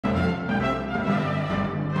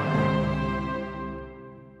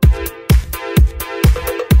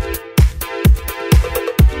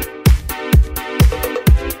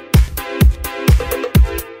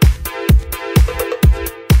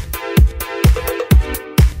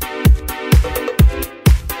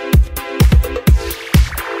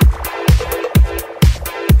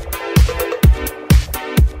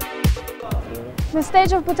the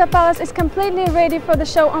stage of Buta Palace is completely ready for the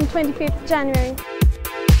show on 25th January.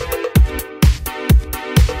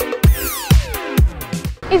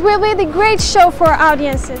 It will be the great show for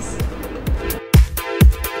audiences.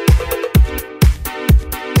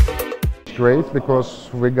 Great,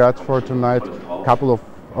 because we got for tonight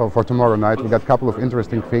for tomorrow night we got a couple of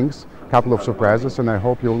interesting things, couple of surprises, and I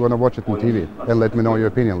hope you're going to watch it on TV and let me know your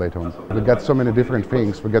opinion later on. We got so many different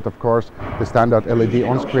things. We got, of course, the standard LED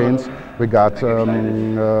on screens. We got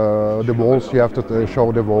the walls. You have to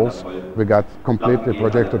show the walls. We got completely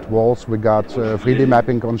projected walls. We got 3D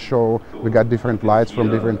mapping on show. We got different lights from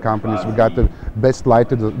different companies. We got the best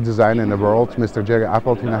lighted design in the world, Mr. Jerry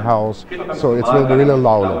Appelt in the house. So it will be really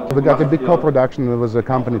lovely. We got a big co-production. There was a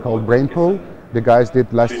company called Brainpool. The guys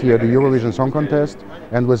did last year the Eurovision Song Contest,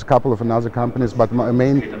 and with a couple of other companies, but my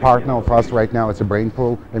main partner of us right now is a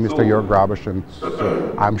Brainpool and Mr. Jörg Grabisch, and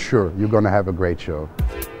so I'm sure you're going to have a great show.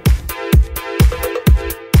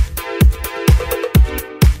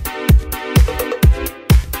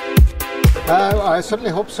 I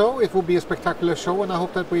certainly hope so. It will be a spectacular show, and I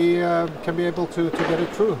hope that we can be able to get it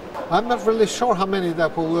through. I'm not really sure how many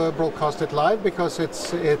that will broadcast it live, because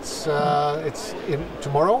it's in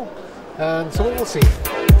tomorrow. And so we'll see.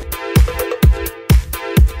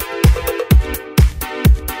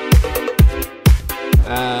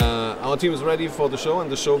 Our team is ready for the show,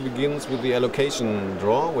 and the show begins with the allocation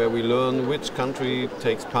draw, where we learn which country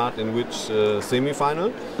takes part in which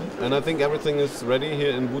semi-final. And I think everything is ready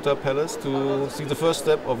here in Buta Palace to see the first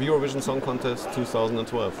step of Eurovision Song Contest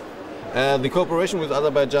 2012. The cooperation with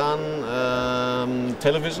Azerbaijan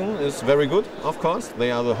television is very good, of course.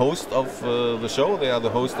 They are the host of the show, they are the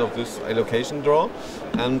host of this allocation draw,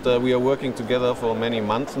 and we are working together for many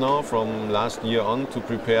months now, from last year on, to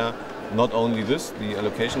prepare not only this, the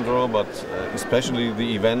allocation draw, but especially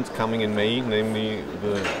the event coming in May, namely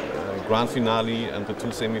the grand finale and the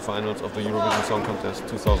two semi-finals of the Eurovision Song Contest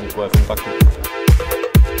 2012 in Baku.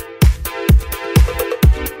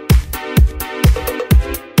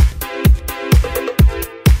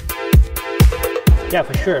 Yeah,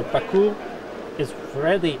 for sure. Baku is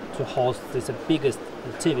ready to host this biggest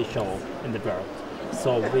TV show in the world.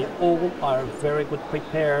 So we all are very good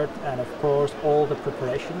prepared, and of course all the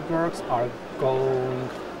preparation works are going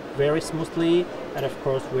very smoothly, and of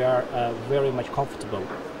course we are very much comfortable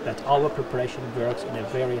that our preparation works in a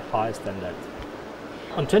very high standard.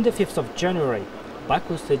 On 25th of January,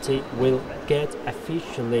 Baku City will get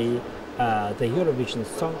officially the Eurovision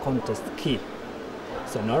Song Contest key.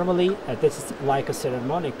 So normally this is like a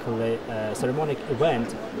ceremonic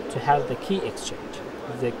event to have the key exchange.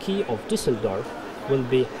 The key of Dusseldorf will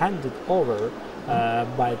be handed over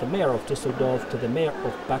by the Mayor of Dusseldorf to the Mayor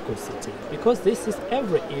of Baku City, because this is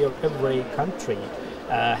every year, every country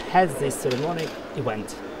has this ceremonic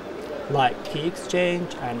event like key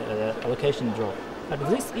exchange and allocation draw. But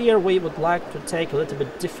this year we would like to take a little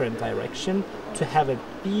bit different direction, to have a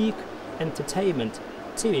big entertainment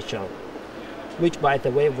TV show, which, by the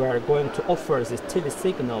way, we are going to offer this TV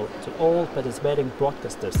signal to all participating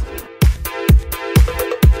broadcasters.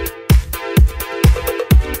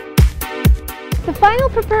 The final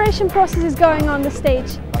preparation process is going on the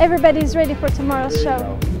stage. Everybody is ready for tomorrow's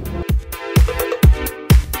show.